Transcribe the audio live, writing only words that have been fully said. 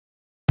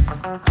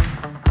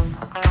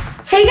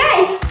Hey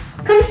guys,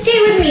 come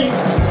stay with me.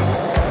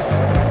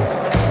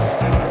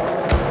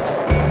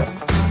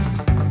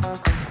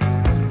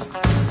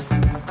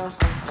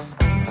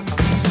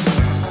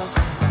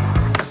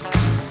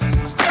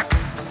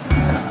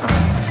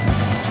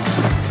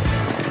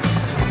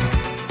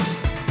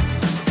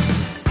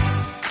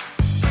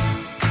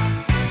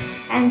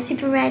 I'm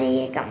super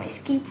ready. I got my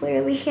ski board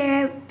over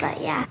here,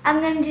 but yeah,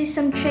 I'm gonna do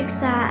some tricks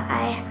that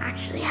I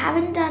actually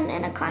haven't done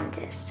in a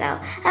contest. So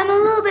I'm a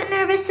little bit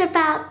nervous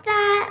about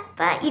that,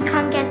 but you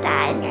can't get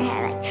that in your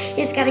head. Like,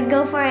 you just gotta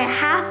go for it,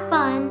 have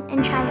fun,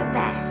 and try your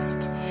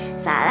best.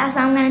 So that's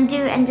what I'm gonna do,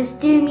 and just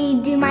do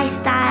me, do my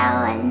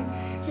style, and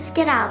just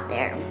get out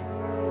there.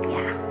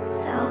 Yeah,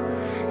 so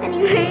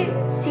anyway,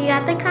 see you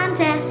at the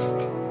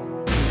contest.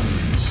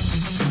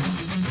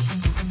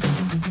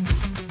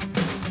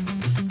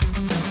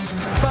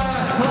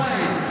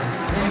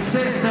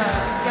 Sister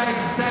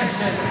Skate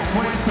Session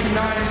 2019.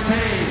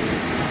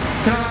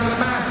 Can I have a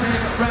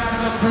massive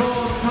round of applause?